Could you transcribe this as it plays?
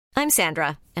I'm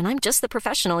Sandra, and I'm just the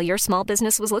professional your small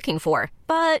business was looking for.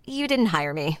 But you didn't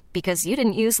hire me because you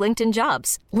didn't use LinkedIn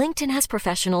Jobs. LinkedIn has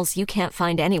professionals you can't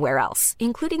find anywhere else,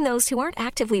 including those who aren't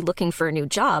actively looking for a new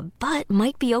job, but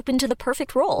might be open to the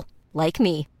perfect role, like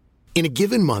me. In a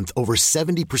given month, over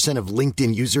 70% of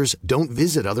LinkedIn users don't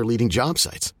visit other leading job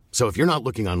sites. So if you're not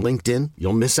looking on LinkedIn,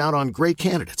 you'll miss out on great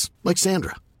candidates like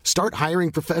Sandra. Start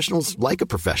hiring professionals like a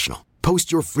professional.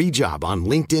 Post your free job on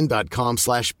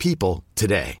linkedin.com/people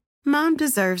today. Mom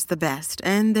deserves the best,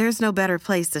 and there's no better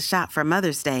place to shop for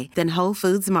Mother's Day than Whole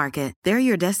Foods Market. They're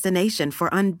your destination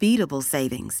for unbeatable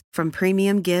savings, from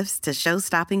premium gifts to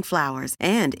show-stopping flowers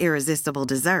and irresistible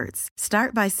desserts.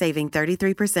 Start by saving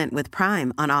 33% with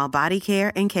Prime on all body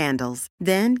care and candles.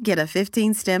 Then get a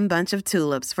 15-stem bunch of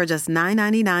tulips for just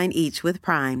 $9.99 each with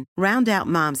Prime. Round out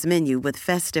Mom's menu with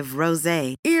festive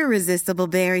rosé, irresistible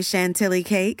berry chantilly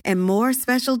cake, and more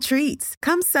special treats.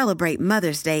 Come celebrate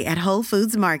Mother's Day at Whole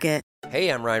Foods Market. Hey,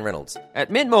 I'm Ryan Reynolds. At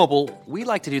Mint Mobile, we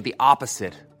like to do the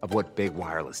opposite of what Big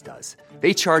Wireless does.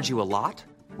 They charge you a lot,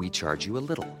 we charge you a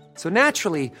little. So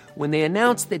naturally, when they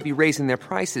announced they'd be raising their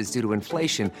prices due to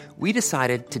inflation, we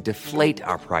decided to deflate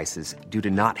our prices due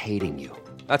to not hating you.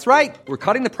 That's right. We're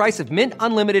cutting the price of Mint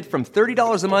Unlimited from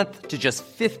 $30 a month to just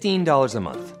 $15 a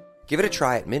month. Give it a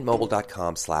try at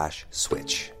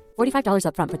mintmobile.com/switch. $45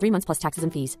 up front for 3 months plus taxes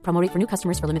and fees. Promo rate for new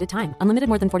customers for limited time. Unlimited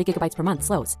more than 40 gigabytes per month.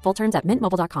 Slows full terms at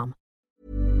mintmobile.com.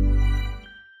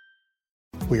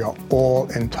 We are all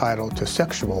entitled to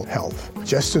sexual health,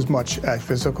 just as much as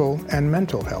physical and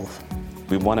mental health.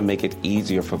 We want to make it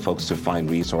easier for folks to find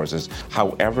resources.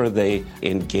 However they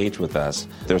engage with us,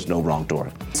 there's no wrong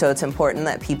door. So it's important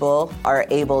that people are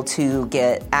able to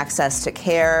get access to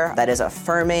care that is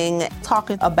affirming.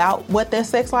 Talking about what their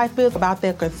sex life is, about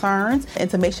their concerns, and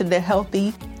to make sure they're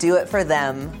healthy. Do it for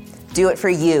them. Do it for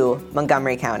you,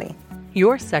 Montgomery County.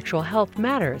 Your sexual health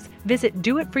matters. Visit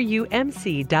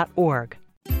doitforyoumc.org.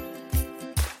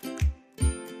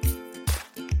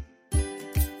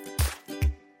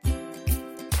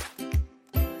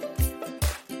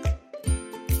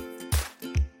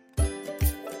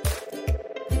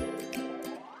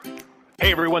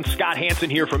 Hey everyone, Scott Hansen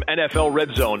here from NFL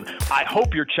Red Zone. I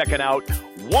hope you're checking out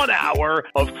 1 hour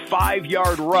of 5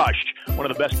 Yard Rush, one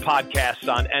of the best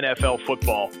podcasts on NFL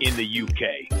football in the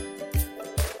UK.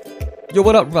 Yo,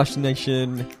 what up, Rush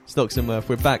Nation? Stocks and Murph.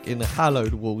 We're back in the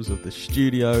hallowed walls of the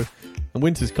studio, and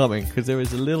winter's coming because there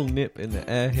is a little nip in the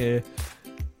air here.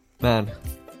 Man,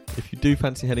 if you do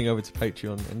fancy heading over to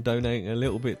Patreon and donating a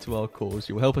little bit to our cause,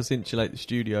 you'll help us insulate the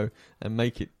studio and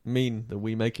make it mean that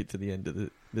we make it to the end of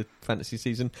the fantasy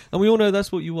season. And we all know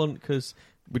that's what you want because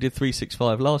we did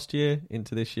 365 last year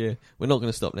into this year. We're not going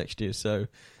to stop next year, so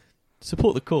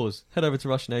support the cause. Head over to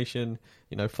Rush Nation,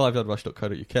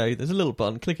 5yardrush.co.uk. There's a little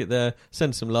button. Click it there.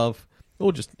 Send some love.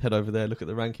 Or just head over there. Look at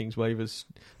the rankings, waivers,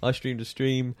 I stream to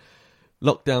stream,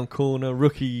 lockdown corner,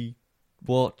 rookie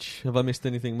watch. Have I missed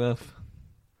anything, Murph?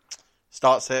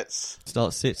 Start sits.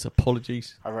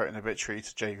 Apologies. I wrote an obituary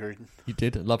to Jay Gruden. You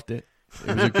did. I loved it.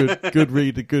 It was a good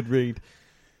read. A good read.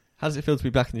 How does it feel to be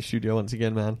back in the studio once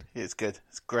again, man? It's good.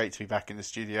 It's great to be back in the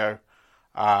studio.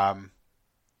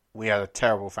 We had a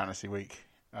terrible fantasy week.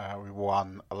 We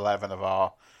won 11 of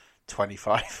our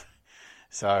 25.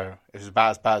 So it was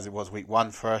about as bad as it was week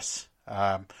one for us.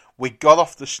 We got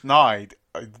off the schneid.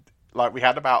 We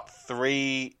had about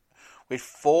three... With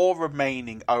 4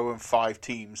 remaining 0-5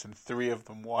 teams, and 3 of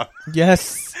them won.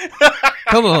 Yes.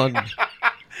 Come on.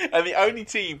 And the only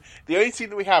team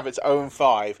that we have that's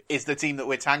 0-5 is the team that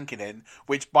we're tanking in,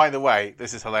 which, by the way,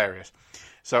 this is hilarious.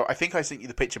 So I think I sent you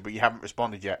the picture, but you haven't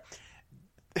responded yet.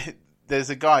 There's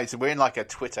a guy, so we're in like a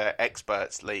Twitter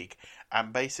experts league,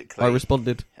 and basically... I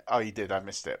responded. Oh, you did? I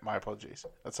missed it. My apologies.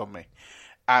 That's on me.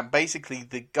 And basically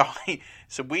the guy...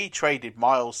 So we traded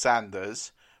Miles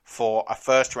Sanders for a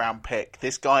first-round pick.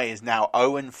 This guy is now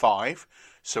 0-5,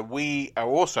 so we are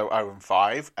also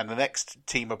 0-5, and the next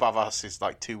team above us is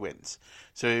like 2 wins.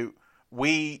 So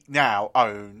we now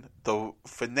own,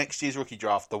 for next year's rookie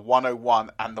draft, the 101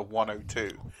 and the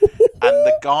 102. And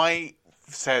the guy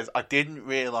says, I didn't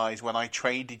realise when I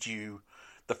traded you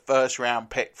the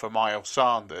first-round pick for Miles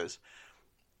Sanders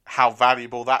how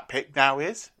valuable that pick now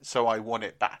is, so I won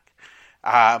it back.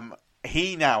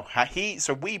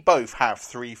 So we both have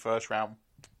 3 first round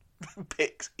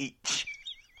picks each.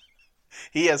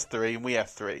 He has 3 and we have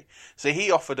 3. So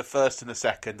he offered a first and a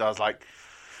second. I was like,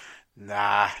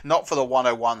 nah, not for the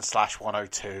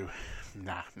 101/102.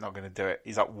 Nah, not going to do it.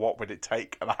 He's like, what would it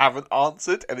take? And I haven't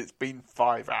answered, and it's been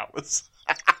 5 hours.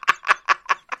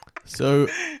 So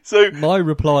my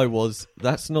reply was,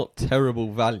 that's not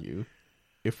terrible value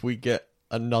if we get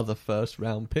another first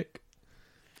round pick.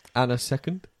 and a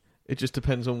second. It just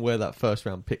depends on where that first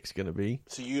round pick's going to be.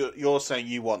 So you're saying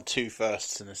you want 2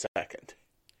 firsts and a second?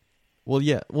 Well,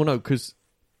 yeah. Well, no, because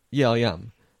I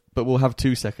am, but we'll have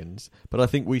 2 seconds. But I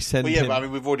think we send. Well, yeah, him... but I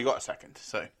mean we've already got a second,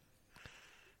 so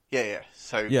yeah.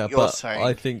 So yeah, you're but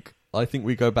saying I think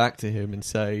we go back to him and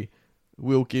say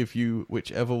we'll give you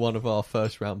whichever one of our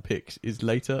first round picks is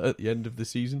later at the end of the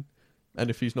season, and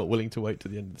if he's not willing to wait to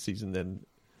the end of the season, then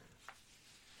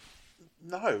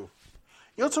no.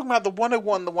 You're talking about the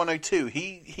 101, the 102.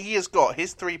 He has got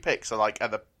his 3 picks are like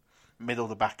at the middle,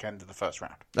 the back end of the first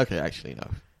round. Okay, actually no,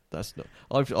 that's not.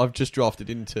 I've just drafted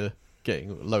into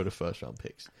getting a load of first round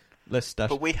picks. Let's stash.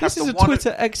 But we have this is a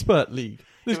Twitter expert league.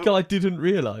 This guy didn't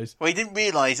realise. Well, he didn't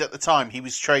realise at the time he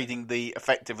was trading the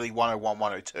effectively 101,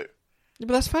 102. Yeah, but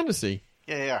that's fantasy.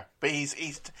 Yeah. But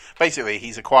he's basically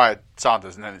he's acquired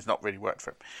Sanders and then it's not really worked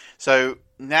for him. So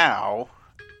now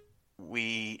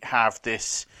we have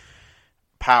this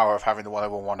power of having the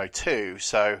 101, 102.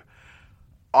 So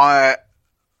I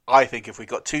think if we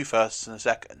got 2 firsts and a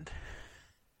second,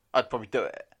 I'd probably do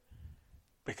it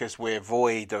because we're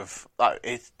void of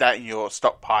it's that you're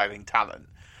stockpiling talent,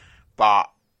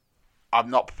 but I'm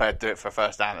not prepared to do it for a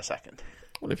first and a second.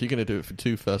 Well, if you're going to do it for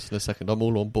 2 firsts and a second, I'm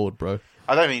all on board, bro.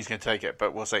 I don't think he's going to take it,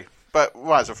 but we'll see. But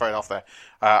right as I'm throwing off there,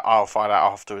 I'll find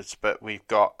out afterwards. But we've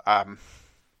got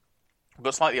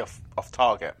slightly off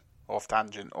target. Off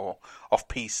tangent or off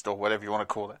piste or whatever you want to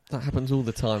call it. That happens all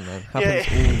the time, man. All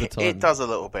the time. It does a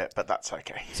little bit, but that's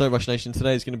okay. So, Rush Nation,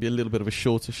 today is going to be a little bit of a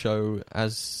shorter show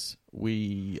as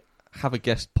we have a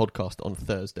guest podcast on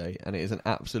Thursday, and it is an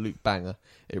absolute banger.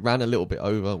 It ran a little bit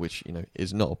over, which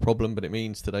is not a problem, but it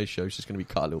means today's show is just going to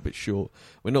be cut a little bit short.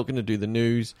 We're not going to do the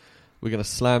news. We're going to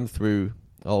slam through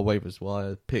our waivers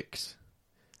wire picks.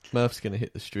 Murph's going to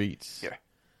hit the streets. Yeah.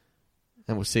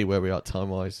 And we'll see where we are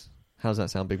time-wise. How's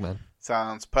that sound, big man?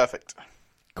 Sounds perfect.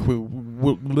 I don't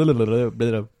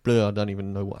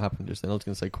even know what happened just then. I was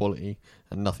going to say quality,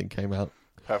 and nothing came out.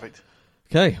 Perfect.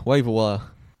 Okay, waiver wire.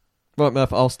 Right,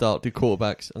 Murph, I'll start. Do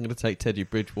quarterbacks. I'm going to take Teddy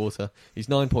Bridgewater. He's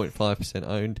 9.5%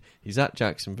 owned. He's at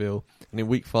Jacksonville. And in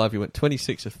week 5, he went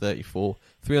 26 of 34,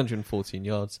 314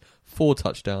 yards, 4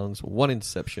 touchdowns, 1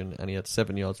 interception, and he had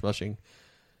 7 yards rushing.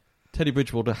 Teddy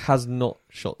Bridgewater has not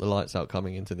shot the lights out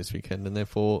coming into this weekend, and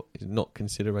therefore is not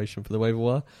consideration for the waiver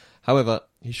wire. However,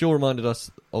 he sure reminded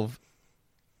the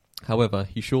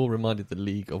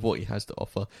league of what he has to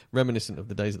offer, reminiscent of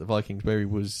the days at the Vikings where he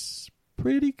was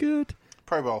pretty good.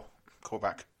 Pro Bowl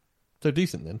quarterback. So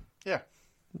decent then. Yeah.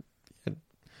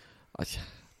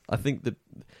 I think that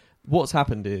what's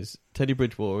happened is Teddy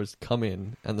Bridgewater has come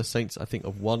in, and the Saints, I think,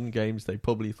 have won games they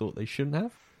probably thought they shouldn't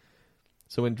have.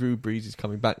 So when Drew Brees is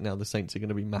coming back now, the Saints are going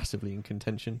to be massively in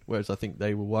contention, whereas I think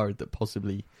they were worried that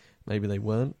possibly maybe they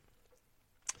weren't.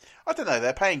 I don't know.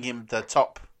 They're paying him the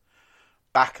top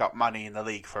backup money in the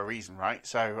league for a reason, right?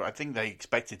 So I think they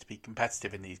expected to be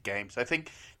competitive in these games. I think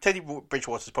Teddy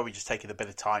Bridgewater's probably just taken a bit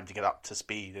of time to get up to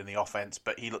speed in the offense,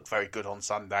 but he looked very good on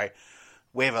Sunday.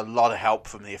 We have a lot of help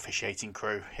from the officiating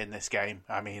crew in this game.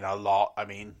 I mean, a lot. I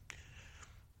mean,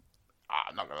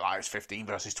 I'm not going to lie, it was 15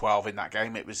 versus 12 in that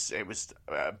game. It was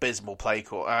abysmal play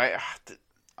call. I'm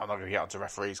not going to get onto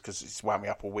referees because it's wound me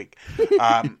up all week.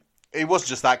 It wasn't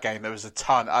just that game. There was a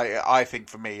ton. I think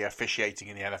for me, officiating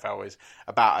in the NFL is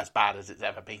about as bad as it's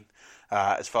ever been,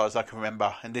 as far as I can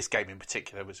remember. And this game in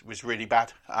particular was really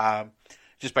bad.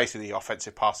 Just basically the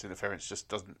offensive pass interference just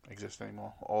doesn't exist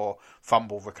anymore, or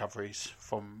fumble recoveries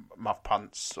from muff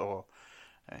punts or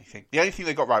anything. The only thing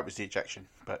they got right was the ejection.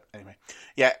 But anyway,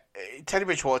 yeah, Teddy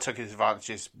Bridgewater took his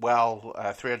advantages well.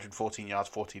 314 yards,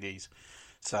 4 TDs.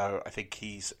 So I think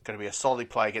he's going to be a solid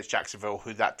play against Jacksonville,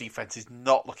 who that defense is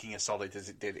not looking as solid as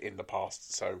it did in the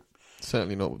past. So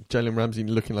certainly not. Jalen Ramsey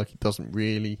looking like he doesn't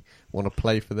really want to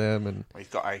play for them, and he's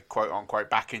got a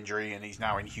quote-unquote back injury, and he's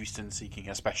now in Houston seeking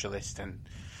a specialist and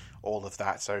all of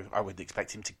that. So I wouldn't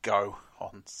expect him to go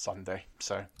on Sunday.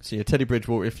 So yeah, Teddy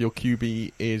Bridgewater, if your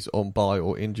QB is on bye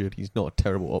or injured, he's not a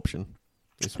terrible option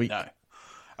this week. No.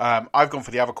 I've gone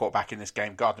for the other quarterback in this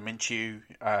game, Gardner Minshew,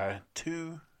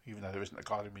 2, even though there isn't a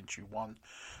Gardner Minshew 1.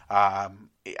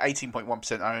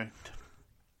 18.1% owned.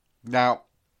 Now,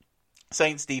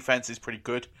 Saints defense is pretty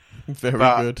good. Very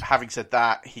good. Having said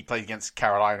that, he played against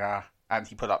Carolina and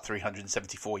he put up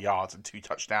 374 yards and 2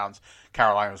 touchdowns.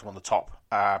 Carolina was one of the top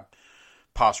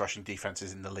pass rushing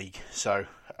defenses in the league. So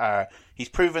he's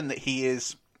proven that he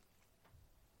is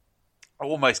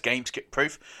almost game skip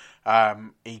proof.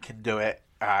 He can do it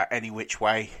any which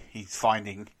way. He's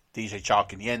finding DJ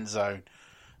Chark in the end zone.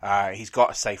 He's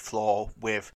got a safe floor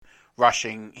with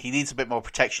rushing. He needs a bit more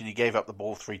protection. He gave up the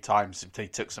ball 3 times. He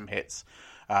took some hits.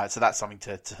 So that's something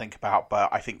to think about. But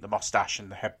I think the mustache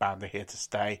and the headband are here to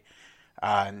stay.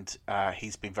 And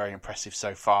he's been very impressive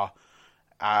so far.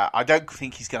 I don't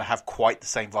think he's going to have quite the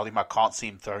same volume. I can't see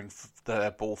him throwing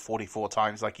the ball 44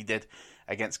 times like he did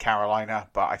against Carolina.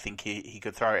 But I think he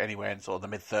could throw it anywhere in sort of the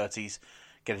mid-30s,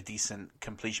 get a decent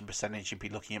completion percentage. You'd be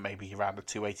looking at maybe around the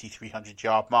 280,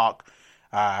 300-yard mark.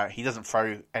 He doesn't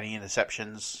throw any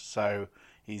interceptions, so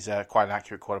he's quite an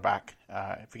accurate quarterback.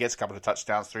 If he gets a couple of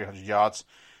touchdowns, 300 yards,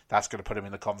 that's going to put him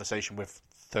in the conversation with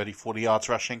 30, 40 yards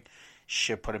rushing.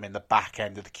 Should put him in the back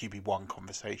end of the QB1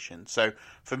 conversation. So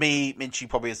for me, Minshew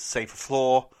probably has the safer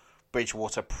floor.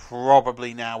 Bridgewater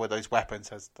probably now with those weapons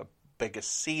has the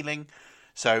biggest ceiling.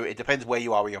 So it depends where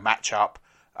you are with your matchup.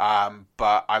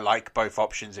 But I like both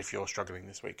options if you're struggling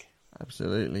this week.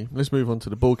 Absolutely. Let's move on to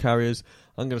the ball carriers.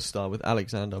 I'm going to start with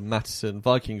Alexander Mattison,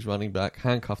 Vikings running back,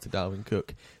 handcuffed to Dalvin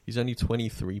Cook. He's only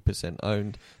 23%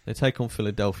 owned. They take on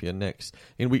Philadelphia next.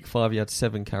 In week 5, he had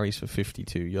 7 carries for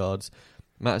 52 yards.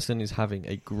 Mattison is having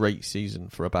a great season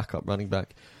for a backup running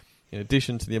back. In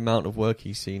addition to the amount of work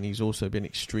he's seen, he's also been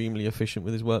extremely efficient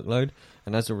with his workload.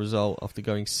 And as a result, after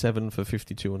going 7 for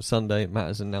 52 on Sunday,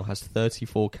 Mattison now has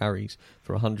 34 carries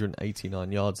for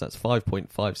 189 yards. That's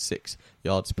 5.56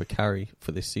 yards per carry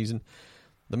for this season.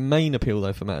 The main appeal,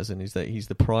 though, for Mattison is that he's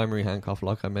the primary handcuff,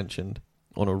 like I mentioned,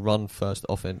 on a run-first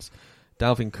offense.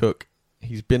 Dalvin Cook,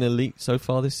 he's been elite so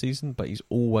far this season, but he's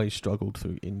always struggled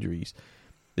through injuries.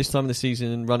 This time of the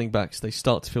season, running backs, they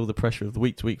start to feel the pressure of the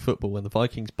week-to-week football, and the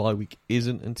Vikings' bye week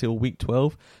isn't until week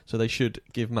 12, so they should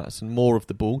give Mattison more of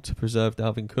the ball to preserve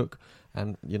Dalvin Cook.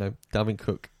 And, Dalvin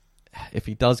Cook, if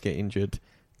he does get injured,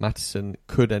 Mattison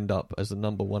could end up as the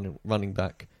number 1 running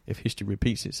back if history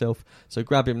repeats itself. So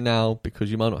grab him now,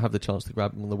 because you might not have the chance to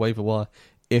grab him on the waiver wire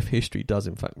if history does,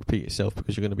 in fact, repeat itself,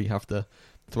 because you're going to have to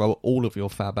throw all of your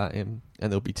fab at him, and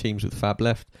there'll be teams with fab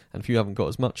left, and if you haven't got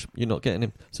as much, you're not getting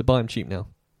him. So buy him cheap now.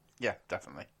 Yeah,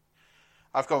 definitely.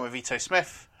 I've gone with Ito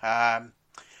Smith. Not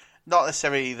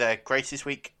necessarily the greatest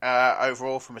week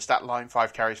overall from a stat line.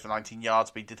 5 carries for 19 yards,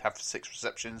 but he did have 6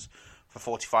 receptions for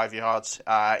 45 yards.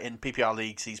 In PPR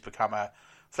leagues, he's become a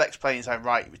flex play in his own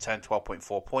right. He returned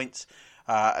 12.4 points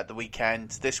at the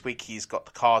weekend. This week, he's got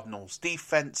the Cardinals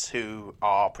defense, who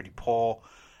are pretty poor.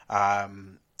 A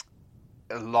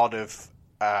lot of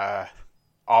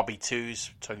RB2s,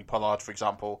 Tony Pollard, for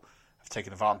example, have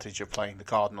taken advantage of playing the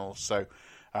Cardinals. So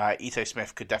Ito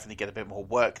Smith could definitely get a bit more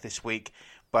work this week.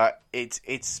 But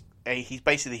he's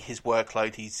basically his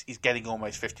workload. He's getting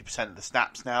almost 50% of the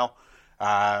snaps now.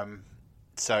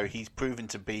 So he's proven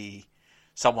to be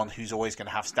someone who's always going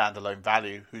to have standalone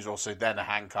value, who's also then a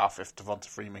handcuff if Devonta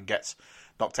Freeman gets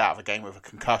knocked out of a game with a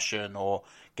concussion or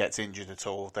gets injured at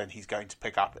all, then he's going to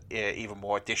pick up even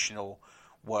more additional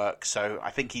work. So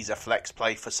I think he's a flex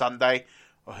play for Sunday,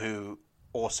 who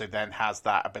also then has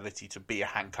that ability to be a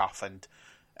handcuff and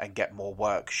get more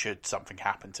work should something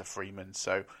happen to Freeman.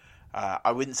 So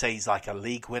I wouldn't say he's like a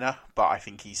league winner, but I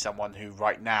think he's someone who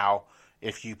right now,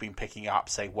 if you've been picking up,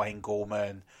 say, Wayne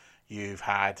Gorman, you've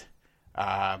had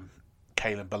Kalen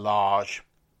Ballage,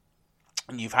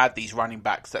 and you've had these running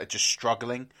backs that are just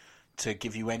struggling to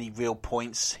give you any real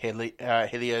points.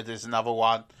 Hilliard is another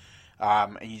one.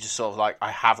 And you just sort of like,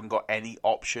 I haven't got any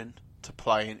option to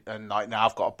play, and like now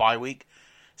I've got a bye week.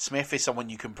 Smith is someone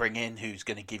you can bring in who's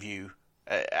going to give you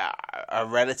a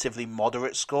relatively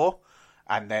moderate score,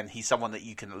 and then he's someone that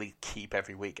you can at least keep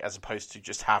every week, as opposed to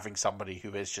just having somebody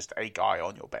who is just a guy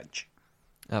on your bench.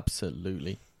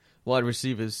 Absolutely. Wide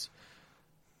receivers,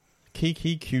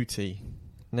 Keke Coutee.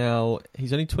 Now,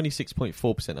 he's only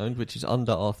 26.4% owned, which is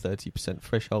under our 30%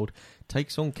 threshold.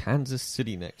 Takes on Kansas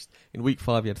City next. In week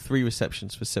 5, he had 3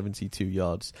 receptions for 72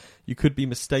 yards. You could be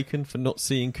mistaken for not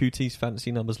seeing Coutee's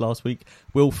fantasy numbers last week.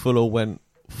 Will Fuller went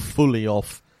fully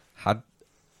off, had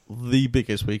the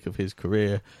biggest week of his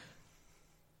career.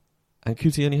 And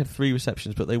Coutee only had 3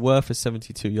 receptions, but they were for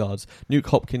 72 yards. Nuke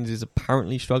Hopkins is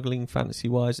apparently struggling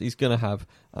fantasy-wise. He's going to have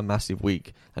a massive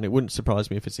week, and it wouldn't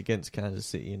surprise me if it's against Kansas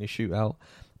City in a shootout.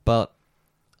 But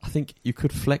I think you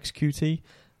could flex Coutee.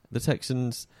 The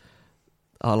Texans,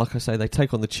 like I say, they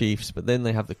take on the Chiefs, but then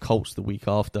they have the Colts the week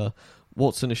after.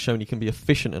 Watson has shown he can be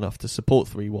efficient enough to support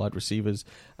 3 wide receivers,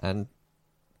 and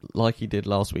like he did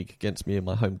last week against me in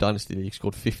my home Dynasty League,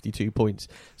 scored 52 points.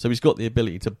 So he's got the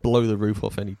ability to blow the roof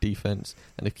off any defense.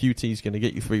 And if Coutee's going to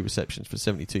get you 3 receptions for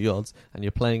 72 yards, and you're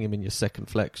playing him in your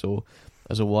second flex or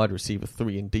as a wide receiver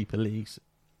 3 in deeper leagues,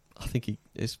 I think he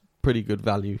is pretty good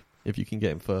value if you can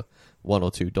get him for $1 or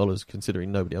 $2,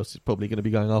 considering nobody else is probably going to be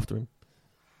going after him.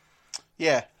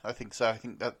 Yeah, I think so. I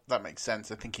think that makes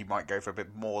sense. I think he might go for a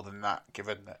bit more than that,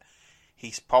 given that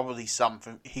he's probably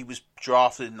something. He was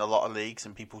drafted in a lot of leagues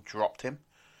and people dropped him.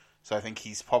 So I think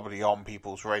he's probably on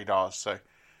people's radars. So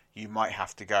you might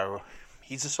have to go.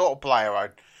 He's the sort of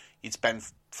player you'd spend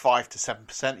 5 to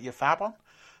 7% of your fab on.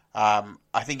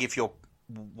 I think if you're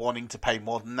wanting to pay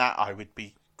more than that, I would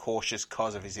be cautious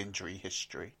because of his injury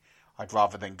history. I'd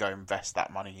rather than go invest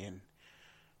that money in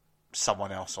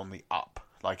someone else on the up,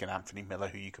 like an Anthony Miller,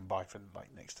 who you can buy for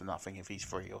like next to nothing if he's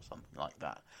free or something like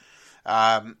that.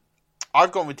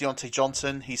 I've gone with Deontay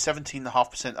Johnson. He's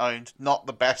 17.5% owned. Not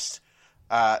the best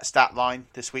stat line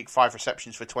this week. 5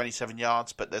 receptions for 27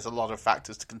 yards, but there's a lot of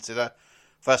factors to consider.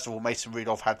 First of all, Mason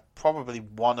Rudolph had probably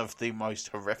one of the most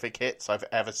horrific hits I've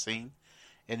ever seen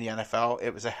in the NFL.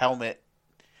 It was a helmet.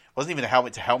 It wasn't even a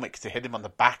helmet to helmet because it hit him on the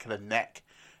back of the neck.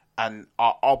 And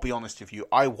I'll be honest with you,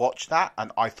 I watched that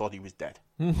and I thought he was dead.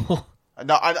 No,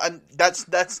 and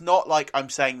that's not like I'm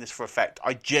saying this for effect.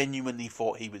 I genuinely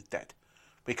thought he was dead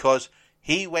because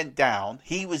he went down.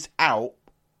 He was out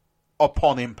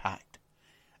upon impact,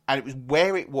 and it was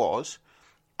where it was,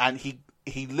 and he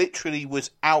literally was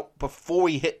out before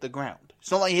he hit the ground. It's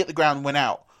not like he hit the ground and went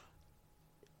out.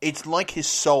 It's like his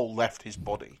soul left his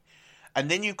body.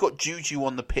 And then you've got Juju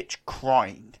on the pitch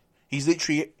crying. He's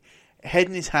literally head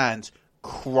in his hands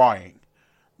crying.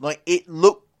 Like it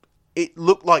looked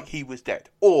like he was dead,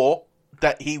 or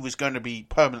that he was going to be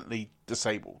permanently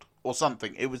disabled or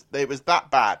something. It was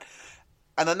that bad.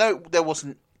 And I know it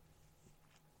wasn't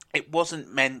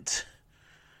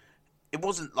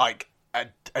like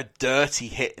a dirty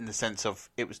hit in the sense of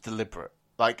it was deliberate,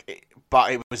 but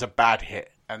it was a bad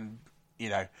hit. And, you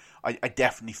know, I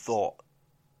definitely thought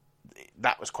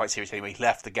that was quite serious anyway. He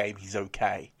left the game, he's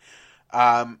okay.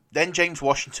 Then James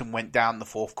Washington went down the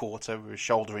fourth quarter with a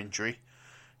shoulder injury.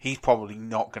 He's probably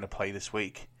not going to play this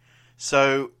week.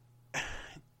 So,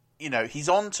 you know, he's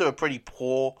on to a pretty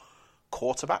poor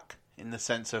quarterback in the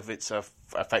sense of it's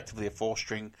effectively a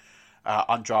 4-string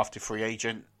undrafted free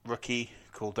agent rookie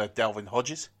called Delvin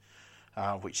Hodges,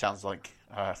 which sounds like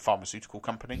a pharmaceutical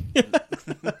company.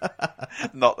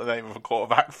 Not the name of a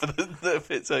quarterback for the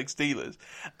Pittsburgh Steelers.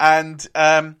 And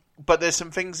but there's some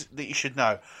things that you should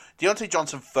know. Deontay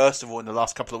Johnson, first of all, in the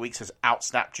last couple of weeks, has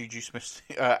outsnapped Juju Smith.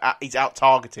 He's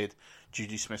out-targeted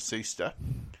Juju Smith-Schuster,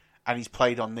 and he's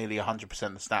played on nearly 100%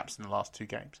 of the snaps in the last 2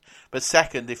 games. But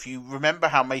second, if you remember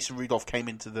how Mason Rudolph came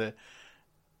into the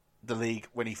league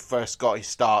when he first got his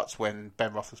starts, when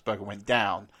Ben Roethlisberger went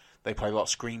down, they played a lot of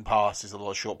screen passes, a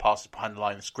lot of short passes behind the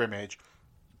line of scrimmage.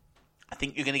 I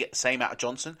think you're going to get the same out of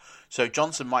Johnson. So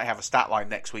Johnson might have a stat line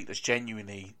next week that's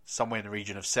genuinely somewhere in the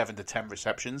region of 7 to 10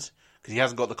 receptions, because he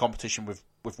hasn't got the competition with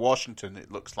Washington,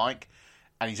 it looks like,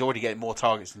 and he's already getting more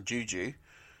targets than Juju.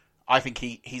 I think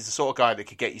he's the sort of guy that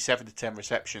could get you 7 to 10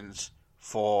 receptions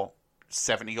for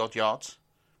 70-odd yards,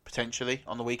 potentially,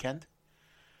 on the weekend.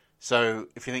 So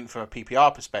if you think from a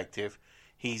PPR perspective,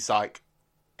 he's like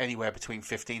anywhere between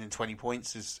 15 and 20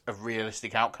 points is a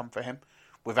realistic outcome for him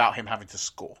without him having to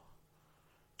score,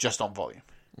 just on volume.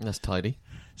 That's tidy.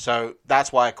 So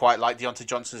that's why I quite like Deontay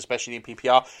Johnson, especially in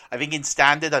PPR. I think in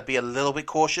standard, I'd be a little bit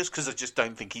cautious because I just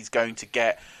don't think he's going to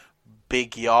get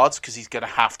big yards because he's going to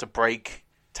have to break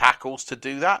tackles to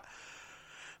do that.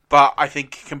 But I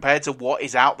think compared to what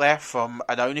is out there from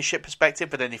an ownership perspective,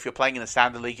 but then if you're playing in a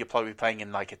standard league, you're probably playing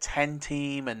in like a 10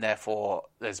 team, and therefore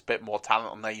there's a bit more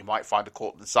talent on there. You might find a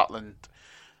Cortland Sutton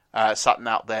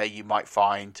out there. You might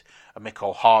find a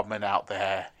Mecole Hardman out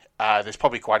there. There's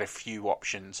probably quite a few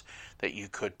options that you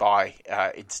could buy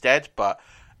instead. But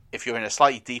if you're in a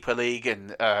slightly deeper league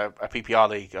and a PPR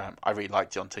league, I really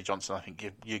like Deontay Johnson. I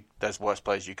think there's worse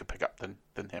players you could pick up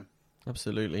than him.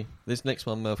 Absolutely. This next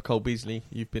one, Cole Beasley,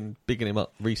 you've been bigging him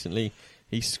up recently.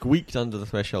 He squeaked under the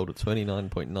threshold of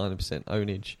 29.9%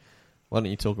 ownage. Why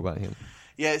don't you talk about him?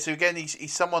 Yeah, so again,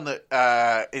 he's someone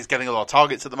that is getting a lot of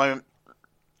targets at the moment.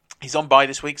 He's on bye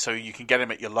this week, so you can get him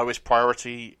at your lowest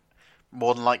priority,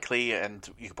 more than likely, and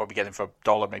you could probably get him for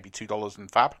 $1, maybe $2 in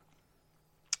fab.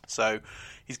 So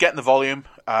he's getting the volume.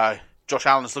 Josh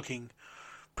Allen is looking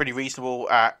pretty reasonable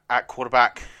at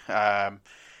quarterback.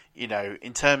 You know,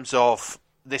 in terms of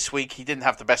this week, he didn't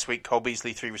have the best week. Cole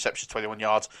Beasley, 3 receptions, 21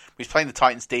 yards. He's playing the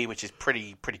Titans D, which is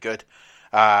pretty good.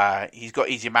 He's got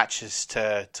easier matches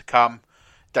to come.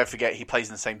 Don't forget, he plays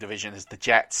in the same division as the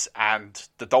Jets and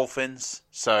the Dolphins,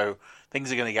 so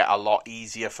things are going to get a lot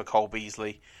easier for Cole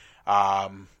Beasley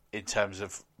in terms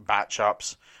of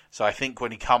matchups. So I think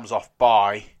when he comes off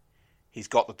bye, he's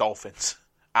got the Dolphins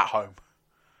at home.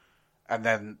 And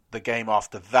then the game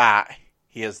after that,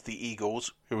 he has the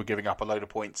Eagles, who are giving up a load of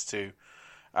points to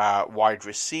wide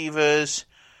receivers.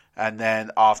 And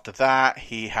then after that,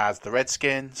 he has the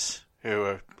Redskins, who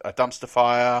are a dumpster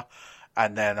fire.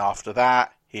 and then after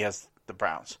that he has the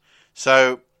Browns.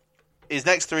 So his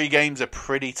next 3 games are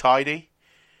pretty tidy,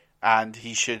 and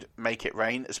he should make it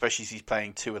rain, especially as he's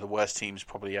playing 2 of the worst teams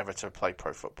probably ever to play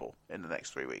pro football in the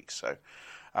next 3 weeks. So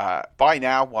buy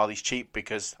now while he's cheap,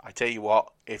 because I tell you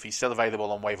what, if he's still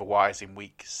available on waiver wires in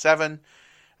week 7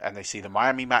 and they see the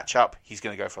Miami matchup, he's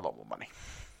going to go for a lot more money.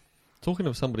 Talking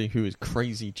of somebody who is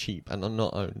crazy cheap and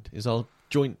not owned, is our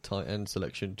joint tight end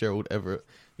selection, Gerald Everett.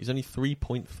 He's only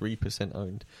 3.3%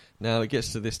 owned. Now, it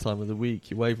gets to this time of the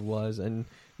week, your waiver wires, and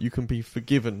you can be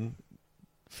forgiven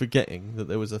forgetting that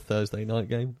there was a Thursday night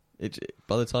game.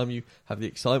 By the time you have the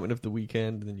excitement of the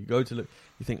weekend and then you go to look,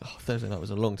 you think, oh, Thursday night was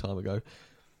a long time ago.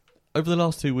 Over the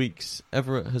last 2 weeks,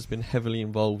 Everett has been heavily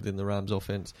involved in the Rams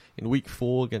offense. In week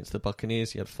 4 against the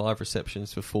Buccaneers, he had 5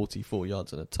 receptions for 44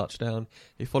 yards and a touchdown.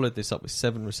 He followed this up with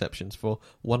 7 receptions for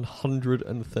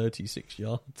 136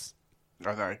 yards.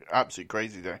 I know, absolutely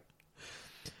crazy though.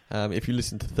 If you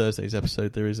listen to Thursday's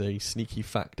episode, there is a sneaky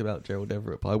fact about Gerald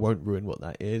Everett, but I won't ruin what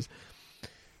that is.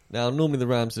 Now, normally the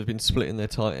Rams have been splitting their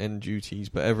tight end duties,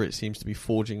 but Everett seems to be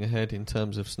forging ahead in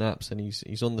terms of snaps, and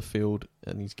he's on the field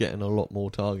and he's getting a lot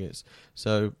more targets.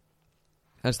 So,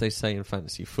 as they say in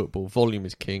fantasy football, volume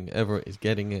is king. Everett is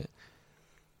getting it.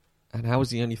 And how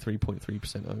is he only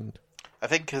 3.3% owned? I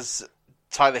think because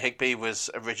Tyler Higbee was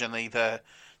originally the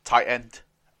tight end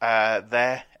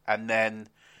there, and then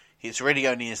it's really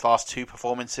only his last 2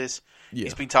 performances. Yeah.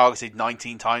 He's been targeted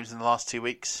 19 times in the last 2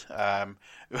 weeks.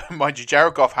 Mind you,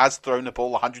 Jared Goff has thrown the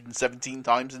ball 117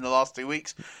 times in the last 2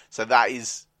 weeks. So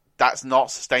that's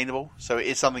not sustainable. So it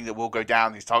is something that will go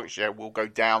down. His target share will go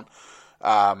down.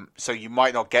 So you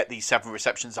might not get these 7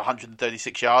 receptions,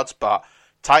 136 yards, but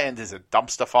tight end is a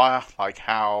dumpster fire. Like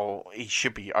how he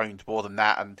should be owned more than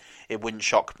that. And it wouldn't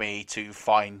shock me to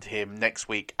find him next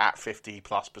week at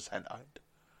 50+% owned.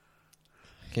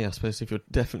 Yeah, I suppose if you're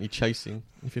chasing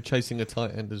a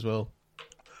tight end as well.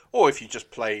 Or if you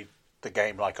just play the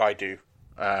game like I do,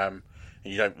 and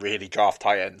you don't really draft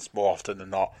tight ends more often than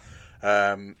not,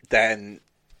 then,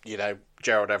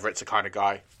 Gerald Everett's the kind of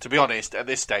guy. To be honest, at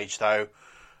this stage, though,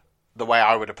 the way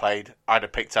I would have played, I'd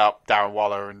have picked up Darren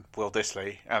Waller and Will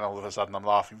Dissly, and all of a sudden I'm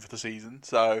laughing for the season.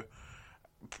 So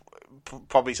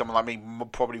probably someone like me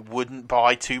probably wouldn't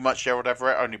buy too much Gerald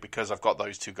Everett, only because I've got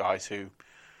those 2 guys who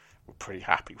we're pretty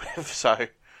happy with. So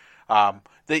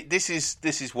this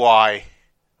is why,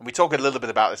 and we talk a little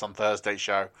bit about this on Thursday's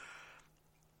show.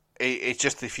 It's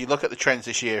just, if you look at the trends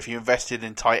this year, if you invested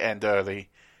in tight end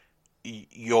early,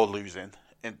 you're losing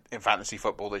in fantasy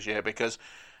football this year, because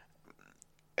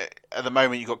at the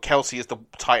moment you've got Kelsey as the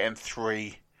tight end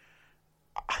 3.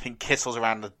 I think Kittle's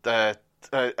around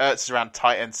Ertz is around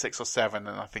tight end 6 or 7,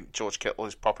 and I think George Kittle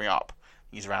is popping up.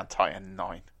 He's around tight end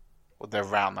 9. Or they're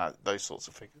around those sorts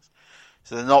of figures.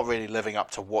 So they're not really living up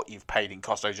to what you've paid in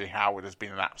cost. O.J. Howard has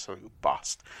been an absolute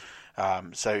bust.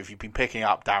 So if you've been picking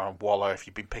up Darren Waller, if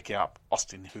you've been picking up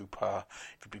Austin Hooper,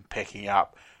 if you've been picking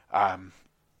up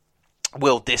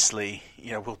Will Dissly,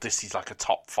 Will Dissly's like a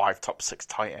top 5, top 6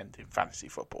 tight end in fantasy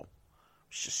football.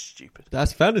 It's just stupid.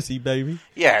 That's fantasy, baby.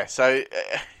 Yeah, so,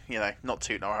 not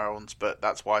tooting our horns, but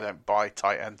that's why I don't buy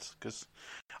tight ends, because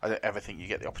I don't ever think you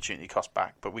get the opportunity cost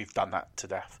back, but we've done that to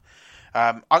death.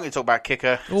 I'm going to talk about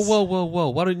kicker. Oh, whoa.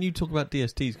 Why don't you talk about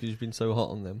DSTs, because you've been so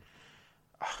hot on them?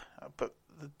 But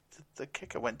the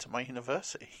kicker went to my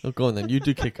university. Oh, go on then. You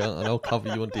do kicker, and I'll cover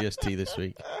you on DST this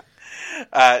week.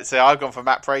 So I've gone for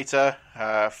Matt Prater,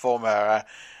 former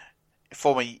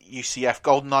UCF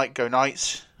Golden Knight, go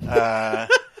Knights.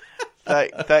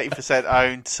 30%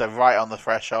 owned, so right on the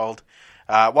threshold.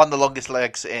 One of the longest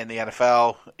legs in the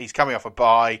NFL. He's coming off a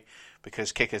bye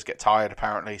because kickers get tired,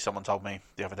 apparently. Someone told me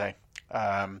the other day.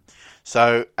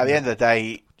 So at the end of the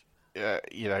day,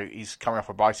 he's coming off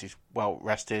a bye, so he's well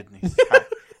rested, and he's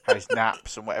had his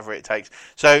naps and whatever it takes.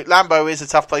 So Lambeau is a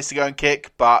tough place to go and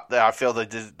kick, but I feel they're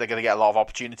going to get a lot of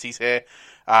opportunities here.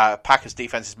 Packers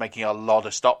defense is making a lot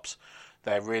of stops.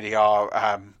 They really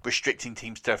are restricting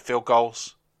teams to field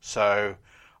goals. So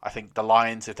I think the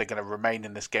Lions, if they're going to remain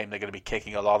in this game, they're going to be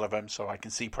kicking a lot of them. So I can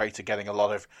see Prater getting a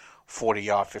lot of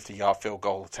 40-yard, 50-yard field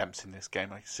goal attempts in this game.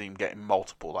 I can see him getting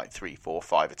multiple, like 3, 4,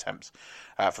 5 attempts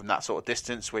from that sort of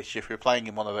distance, which if you're playing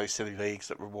in one of those silly leagues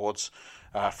that rewards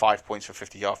 5 points for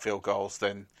 50-yard field goals,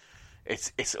 then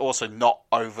it's also not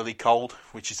overly cold,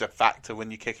 which is a factor when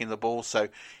you're kicking the ball. So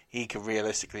he could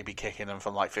realistically be kicking them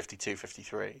from like 52,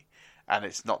 53. And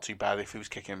it's not too bad if he was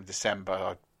kicking them in December.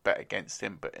 I'd bet against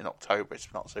him, but in October it's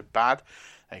not so bad.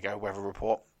 There you go, weather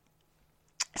report.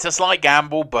 It's a slight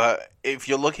gamble, but if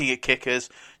you're looking at kickers,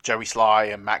 Joey Sly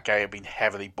and Matt Gay have been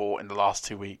heavily bought in the last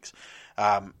 2 weeks.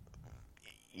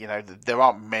 there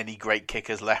aren't many great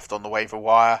kickers left on the waiver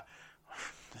wire.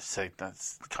 So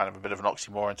that's kind of a bit of an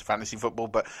oxymoron to fantasy football.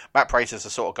 But Matt Prater's the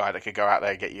sort of guy that could go out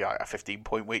there and get you a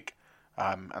 15-point week.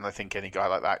 And I think any guy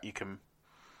like that you can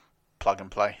plug and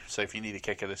play. So if you need a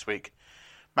kicker this week,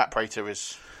 Matt Prater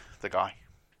is the guy.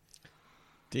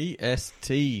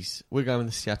 DSTs. We're going with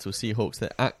the Seattle Seahawks.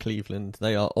 They're at Cleveland.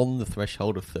 They are on the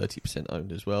threshold of 30%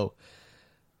 owned as well.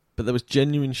 But there was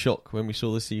genuine shock when we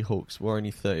saw the Seahawks were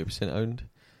only 30% owned.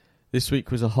 This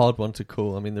week was a hard one to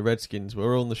call. I mean, the Redskins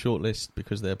were on the short list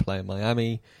because they're playing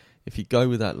Miami. If you go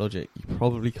with that logic, you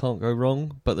probably can't go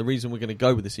wrong. But the reason we're going to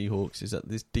go with the Seahawks is that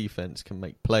this defense can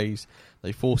make plays.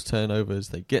 They force turnovers.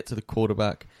 They get to the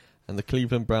quarterback. And the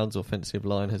Cleveland Browns offensive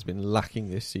line has been lacking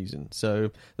this season.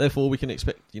 So, therefore, we can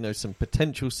expect, some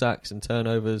potential sacks and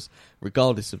turnovers.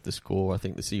 Regardless of the score, I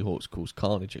think the Seahawks cause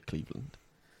carnage at Cleveland.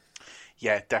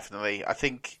 Yeah, definitely. I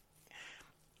think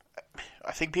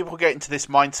people get into this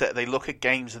mindset. They look at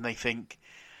games and they think,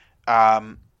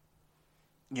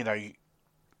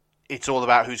 it's all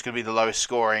about who's going to be the lowest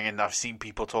scoring. And I've seen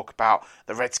people talk about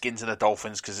the Redskins and the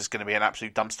Dolphins because it's going to be an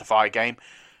absolute dumpster fire game.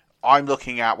 I'm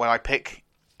looking at, when I pick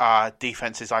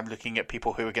defenses, I'm looking at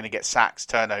people who are going to get sacks,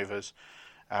 turnovers.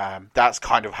 That's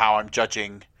kind of how I'm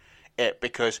judging it,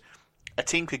 because a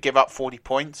team could give up 40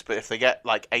 points, but if they get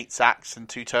like 8 sacks and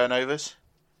 2 turnovers,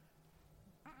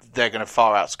 they're going to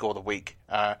far outscore the week,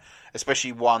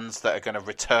 especially ones that are going to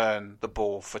return the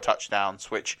ball for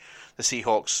touchdowns, which the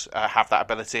Seahawks have that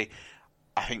ability.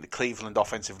 I think the Cleveland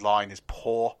offensive line is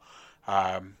poor.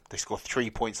 They scored 3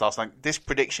 points last night. This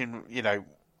prediction,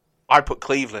 I put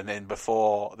Cleveland in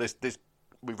before this.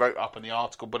 We wrote up in the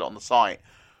article, put it on the site,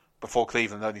 before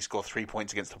Cleveland only scored 3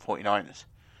 points against the 49ers.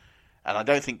 And I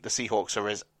don't think the Seahawks are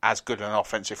as good an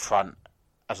offensive front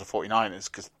as the 49ers,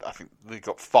 because I think they've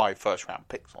got 5 first-round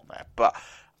picks on there. But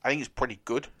I think it's pretty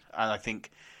good, and I think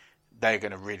they're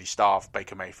going to really starve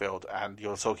Baker Mayfield, and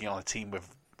you're talking on a team with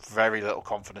very little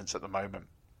confidence at the moment.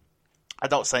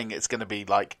 I'm not saying it's going to be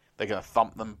like they're going to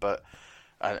thump them, but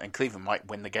and Cleveland might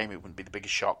win the game. It wouldn't be the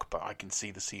biggest shock, but I can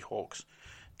see the Seahawks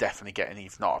definitely getting,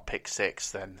 if not a pick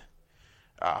 6, then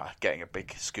getting a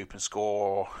big scoop and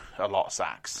score, a lot of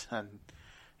sacks, and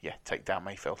take down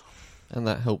Mayfield. And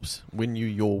that helps win you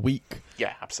your week.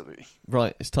 Yeah, absolutely.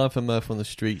 Right, it's time for Murph on the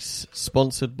Streets,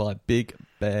 sponsored by Big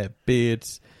Bear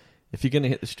Beards. If you're going to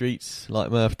hit the streets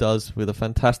like Murph does with a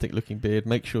fantastic looking beard,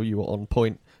 make sure you are on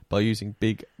point by using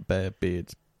Big Bear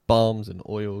Beards balms and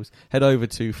oils. Head over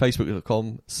to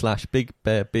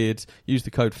facebook.com/BigBearBeards. Use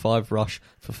the code 5RUSH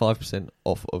for 5%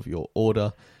 off of your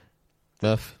order.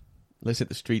 Murph, let's hit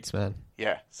the streets, man.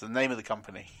 Yeah, so the name of the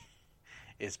company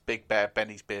is Big Bear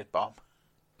Benny's Beard Balm.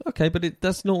 Okay, but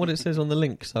that's not what it says on the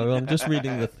link, so I'm just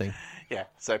reading the thing. Yeah,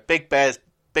 so Big Bear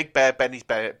Benny's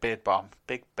Beard Balm.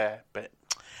 Big Bear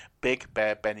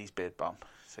Benny's Beard Balm.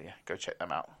 So yeah, go check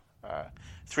them out.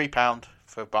 £3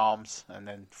 for balms and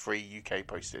then free UK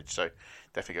postage. So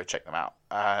definitely go check them out.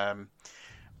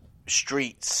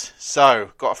 Streets. So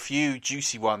got a few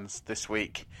juicy ones this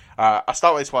week. I'll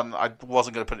start with this one. I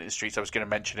wasn't going to put it in the streets. I was going to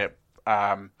mention it.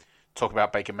 Talk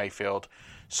about Baker Mayfield.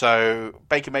 So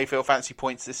Baker Mayfield fantasy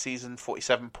points this season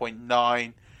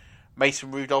 47.9.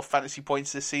 Mason Rudolph fantasy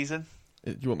points this season.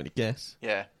 Do you want me to guess?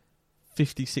 Yeah.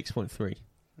 56.3.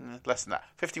 Less than that.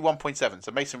 51.7.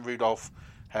 So Mason Rudolph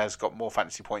has got more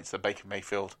fantasy points than Baker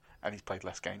Mayfield, and he's played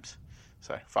less games.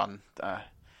 So fun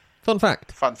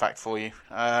fact. Fun fact for you.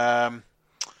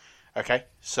 Okay,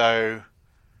 so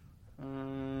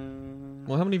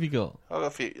well, how many have you got? I've got a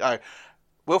few.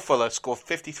 Will Fuller scored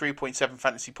 53.7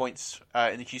 fantasy points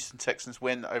in the Houston Texans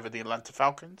win over the Atlanta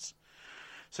Falcons.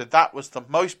 So that was the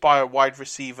most by a wide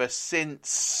receiver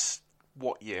since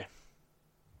what year?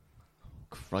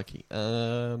 Crikey.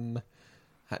 Can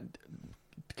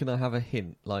I have a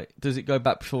hint? Like, does it go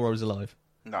back before I was alive?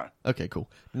 No. Okay, cool.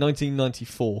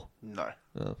 1994. No.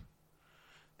 Oh.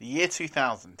 The year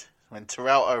 2000, when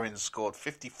Terrell Owens scored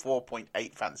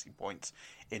 54.8 fantasy points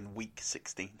in Week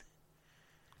 16.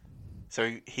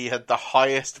 So he had the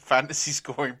highest fantasy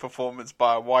scoring performance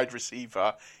by a wide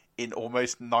receiver in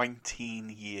almost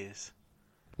 19 years.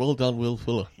 Well done, Will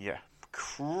Fuller. Yeah,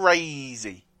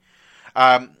 crazy.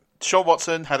 Sean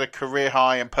Watson had a career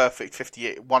high and perfect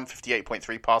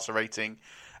 158.3 passer rating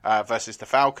versus the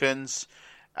Falcons.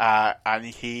 And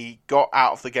he got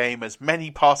out of the game as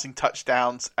many passing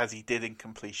touchdowns as he did in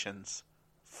completions.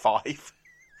 5.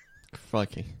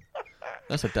 Crikey.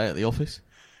 That's a day at the office.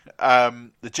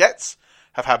 The Jets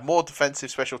have had more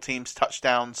defensive special teams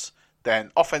touchdowns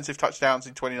than offensive touchdowns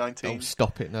in 2019. Oh,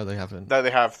 stop it. No, they haven't. No, they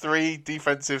have 3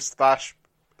 defensive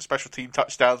 / special team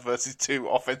touchdowns versus 2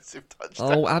 offensive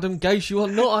touchdowns. Oh, Adam Gase, you are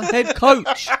not a head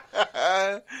coach.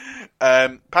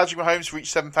 Patrick Mahomes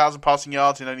reached 7,000 passing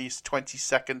yards in only his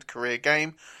 22nd career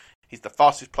game. He's the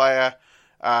fastest player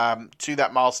to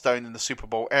that milestone in the Super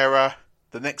Bowl era.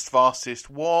 The next fastest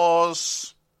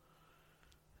was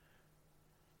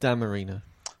Dan Marino.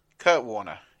 Kurt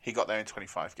Warner. He got there in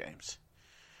 25 games.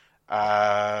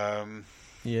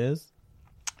 Yes.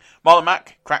 Marlon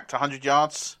Mack cracked 100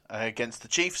 yards against the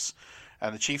Chiefs,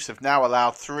 and the Chiefs have now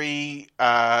allowed 3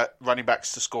 running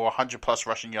backs to score 100-plus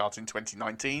rushing yards in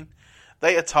 2019.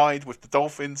 They are tied with the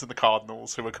Dolphins and the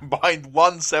Cardinals, who are combined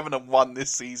 1-7-1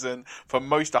 this season for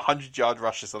most 100-yard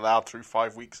rushes allowed through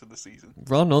 5 weeks of the season.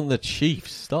 Run on the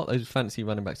Chiefs. Start those fancy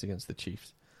running backs against the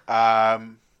Chiefs.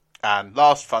 And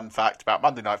last fun fact about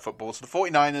Monday Night Football. So the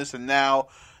 49ers are now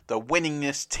the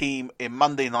winningest team in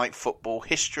Monday Night Football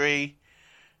history.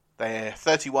 Their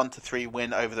 31-3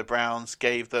 win over the Browns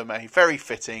gave them a very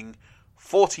fitting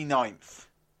 49th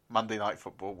Monday Night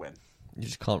Football win. You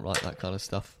just can't write that kind of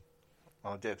stuff.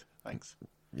 Well, I did. Thanks.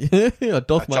 I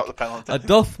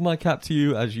doff my cap to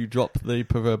you as you drop the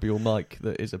proverbial mic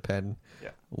that is a pen. Yeah.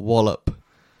 Wallop.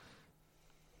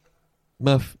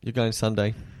 Murph, you're going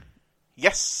Sunday.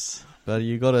 Yes. But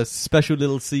you got a special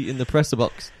little seat in the presser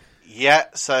box. Yeah,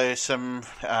 so some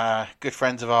good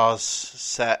friends of ours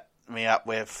set me up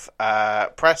with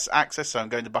press access, so I'm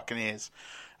going to Buccaneers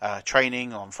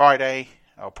training on Friday,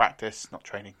 or practice, not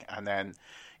training, and then,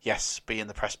 yes, be in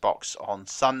the press box on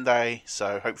Sunday,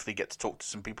 so hopefully get to talk to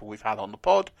some people we've had on the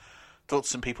pod, talk to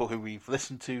some people who we've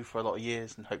listened to for a lot of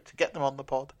years and hope to get them on the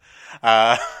pod.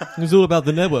 It's all about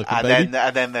the networking, baby.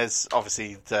 And then there's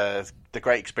obviously the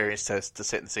great experience to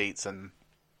sit in the seats and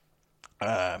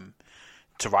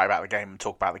to write about the game and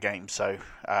talk about the game, so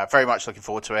very much looking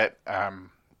forward to it.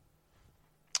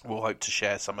 We'll hope to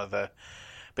share some of the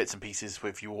bits and pieces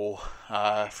with you all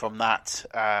from that.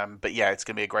 But yeah, it's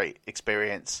going to be a great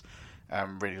experience.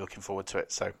 I'm really looking forward to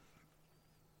it. So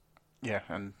yeah,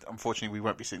 and unfortunately we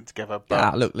won't be sitting together.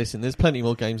 But look, listen, there's plenty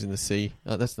more games in the sea.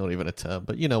 That's not even a term,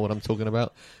 but you know what I'm talking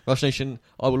about. Rush Nation,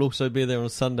 I will also be there on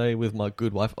Sunday with my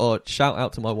good wife. Oh, shout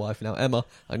out to my wife now, Emma.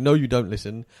 I know you don't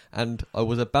listen, and I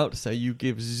was about to say you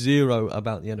give 0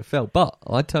 about the NFL, but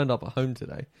I turned up at home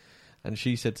today, and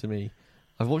she said to me,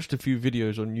 I've watched a few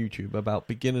videos on YouTube about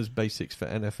beginners basics for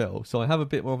NFL, so I have a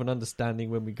bit more of an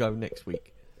understanding when we go next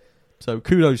week. So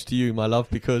kudos to you, my love,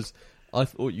 because I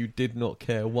thought you did not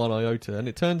care one iota, and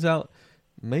it turns out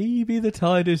maybe the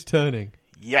tide is turning.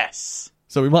 Yes.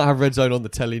 So we might have Red Zone on the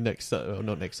telly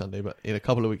not next Sunday, but in a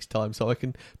couple of weeks' time, so I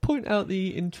can point out the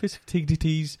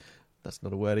intricacies, that's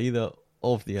not a word either,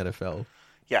 of the NFL.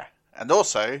 Yeah, and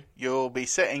also you'll be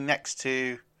sitting next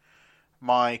to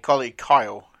my colleague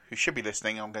Kyle, who should be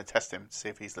listening. I'm going to test him to see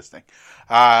if he's listening,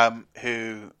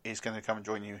 who is going to come and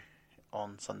join you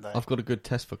on Sunday. I've got a good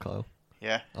test for Kyle.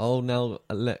 Yeah? I'll now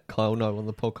let Kyle know on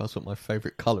the podcast what my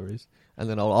favourite colour is, and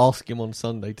then I'll ask him on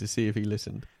Sunday to see if he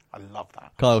listened. I love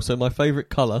that. Kyle, so my favourite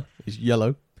colour is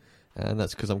yellow, and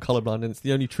that's because I'm colourblind, and it's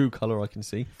the only true colour I can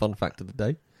see. Fun fact of the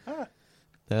day.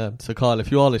 So Kyle,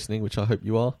 if you are listening, which I hope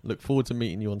you are, look forward to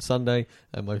meeting you on Sunday,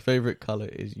 and my favourite colour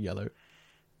is yellow.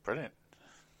 Brilliant.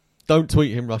 Don't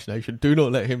tweet him, Rush Nation. Do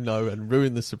not let him know and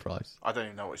ruin the surprise. I don't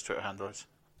even know what his Twitter handle is.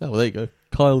 Oh, well, there you go.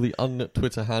 Kyle, the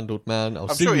un-Twitter-handled man.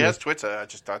 I'm sure he has Twitter.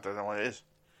 I don't know what it is.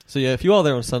 So, yeah, if you are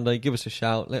there on Sunday, give us a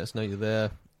shout. Let us know you're there.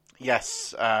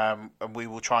 Yes, and we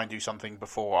will try and do something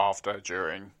before, after,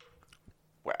 during,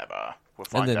 whatever. We'll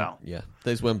find out. Yeah,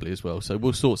 there's Wembley as well, so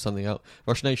we'll sort something out.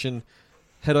 Rush Nation,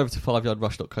 head over to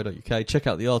 5yardrush.co.uk. Check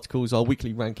out the articles. Our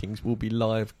weekly rankings will be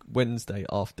live Wednesday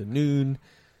afternoon.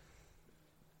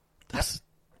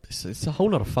 It's a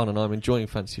whole lot of fun, and I'm enjoying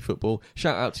fantasy football.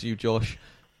 Shout out to you, Josh.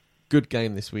 Good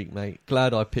game this week, mate.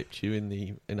 Glad I picked you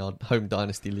in our home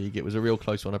dynasty league. It was a real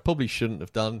close one. I probably shouldn't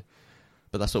have done,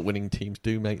 but that's what winning teams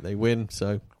do, mate. They win.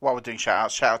 So while we're doing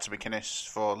shout out to McInnes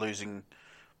for losing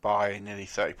by nearly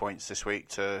 30 points this week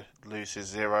to lose his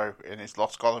 0 in his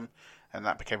loss column, and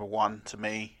that became a 1 to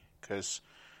me because,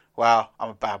 well,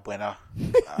 I'm a bad winner.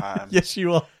 Yes,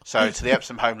 you are. So to the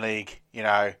Epsom Home League, you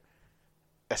know,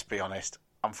 let's be honest,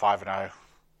 I'm 5-0.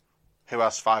 Who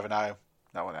else 5-0?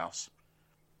 No one else.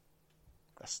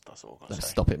 That's all I've got to say.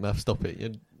 Stop it, Murph. Stop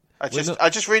it. I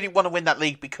just really want to win that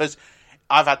league because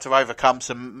I've had to overcome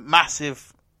some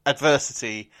massive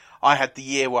adversity. I had the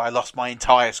year where I lost my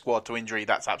entire squad to injury.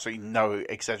 That's absolutely no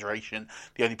exaggeration.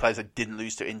 The only players I didn't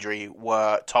lose to injury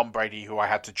were Tom Brady, who I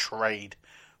had to trade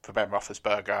for Ben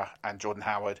Roethlisberger, and Jordan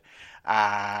Howard.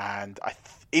 And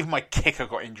even my kicker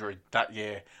got injured that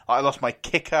year. I lost my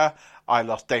kicker. I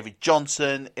lost David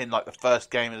Johnson in the first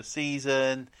game of the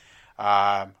season.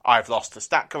 I've lost to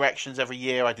stat corrections every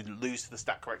year. I didn't lose to the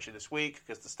stat correction this week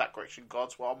because the stat correction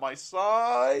gods were on my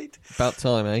side. About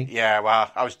time, eh? Yeah,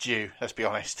 well, I was due, let's be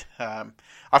honest.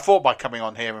 I thought by coming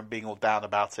on here and being all down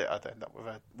about it, I'd end up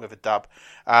with a dub.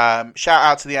 Shout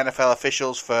out to the NFL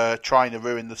officials for trying to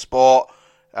ruin the sport.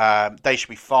 They should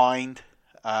be fined.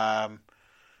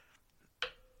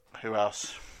 Who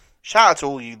else? Shout out to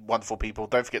all you wonderful people.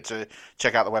 Don't forget to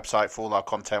check out the website for all our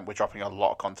content. We're dropping a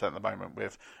lot of content at the moment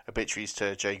with obituaries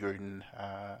to Jay Gruden,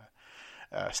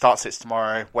 start sits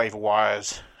tomorrow, waiver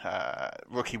wires,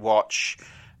 rookie watch,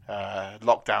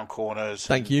 lockdown corners,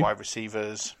 wide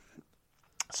receivers.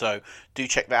 So do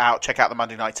check that out. Check out the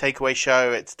Monday Night Takeaway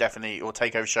show. It's definitely, or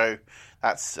Takeover show.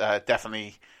 That's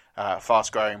definitely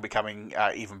fast growing, becoming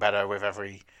even better with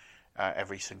every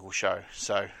single show.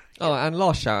 So. Oh, and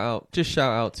last shout out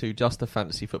to Just a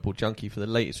Fantasy Football Junkie for the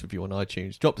latest review on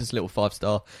iTunes. Dropped us a little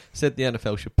 5-star, said the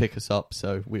NFL should pick us up,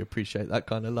 so we appreciate that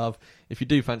kind of love. If you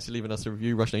do fancy leaving us a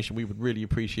review, Rush Nation, we would really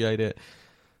appreciate it.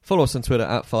 Follow us on Twitter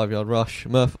at 5YardRush.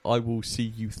 Murph, I will see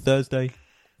you Thursday.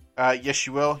 Yes,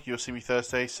 you will. You'll see me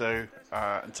Thursday, so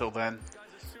until then,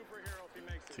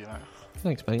 see you later.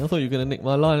 Thanks, mate. I thought you were going to nick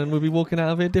my line and we'd be walking out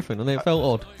of here different, and it felt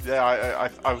odd. Yeah,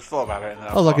 I thought about it. And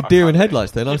I was like a deer in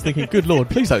headlights then. I was thinking, good Lord,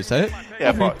 please don't say it.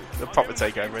 Yeah, but the proper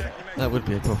takeover, isn't it? That would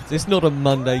be a problem. It's not a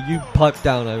Monday. You pipe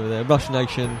down over there. Rush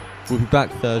Nation will be back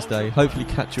Thursday. Hopefully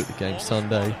catch you at the game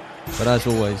Sunday. But as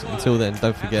always, until then,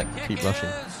 don't forget, keep rushing.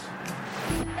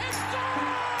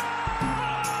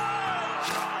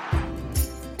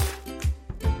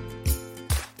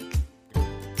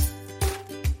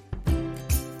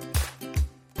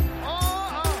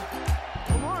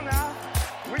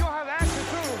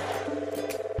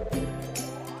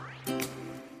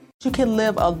 You can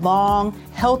live a long,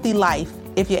 healthy life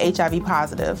if you're HIV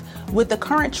positive. With the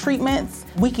current treatments,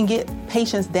 we can get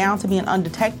patients down to being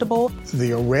undetectable.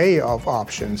 The array of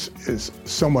options is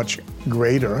so much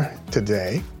greater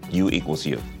today. U equals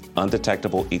U.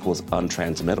 Undetectable equals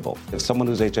untransmittable. If someone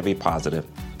who's HIV positive,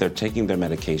 they're taking their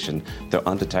medication, they're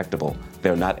undetectable,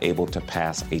 they're not able to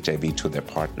pass HIV to their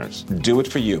partners. Do it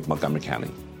for you, Montgomery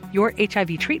County. Your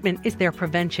HIV treatment is their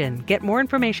prevention. Get more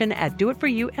information at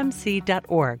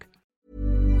doitforyoumc.org.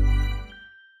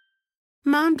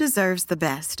 Mom deserves the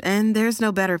best, and there's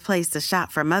no better place to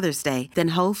shop for Mother's Day than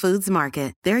Whole Foods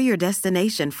Market. They're your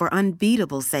destination for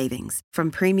unbeatable savings, from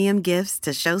premium gifts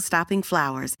to show-stopping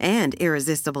flowers and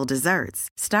irresistible desserts.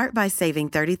 Start by saving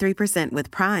 33% with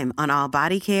Prime on all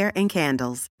body care and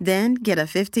candles. Then get a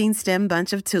 15-stem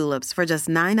bunch of tulips for just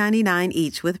 $9.99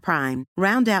 each with Prime.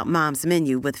 Round out Mom's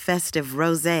menu with festive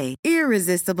rosé,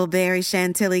 irresistible berry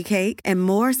chantilly cake, and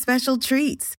more special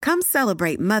treats. Come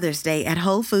celebrate Mother's Day at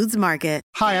Whole Foods Market.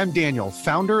 Hi, I'm Daniel,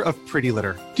 founder of Pretty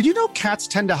Litter. Did you know cats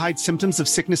tend to hide symptoms of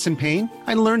sickness and pain?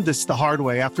 I learned this the hard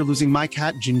way after losing my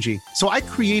cat, Gingy. So I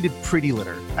created Pretty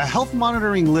Litter, a health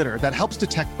monitoring litter that helps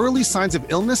detect early signs of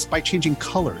illness by changing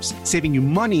colors, saving you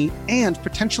money and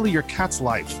potentially your cat's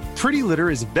life. Pretty Litter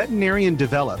is veterinarian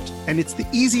developed, and it's the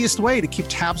easiest way to keep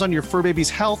tabs on your fur baby's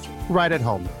health right at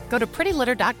home. Go to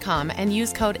prettylitter.com and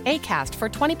use code ACAST for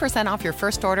 20% off your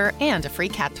first order and a free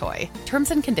cat toy.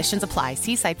 Terms and conditions apply.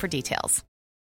 See site for details.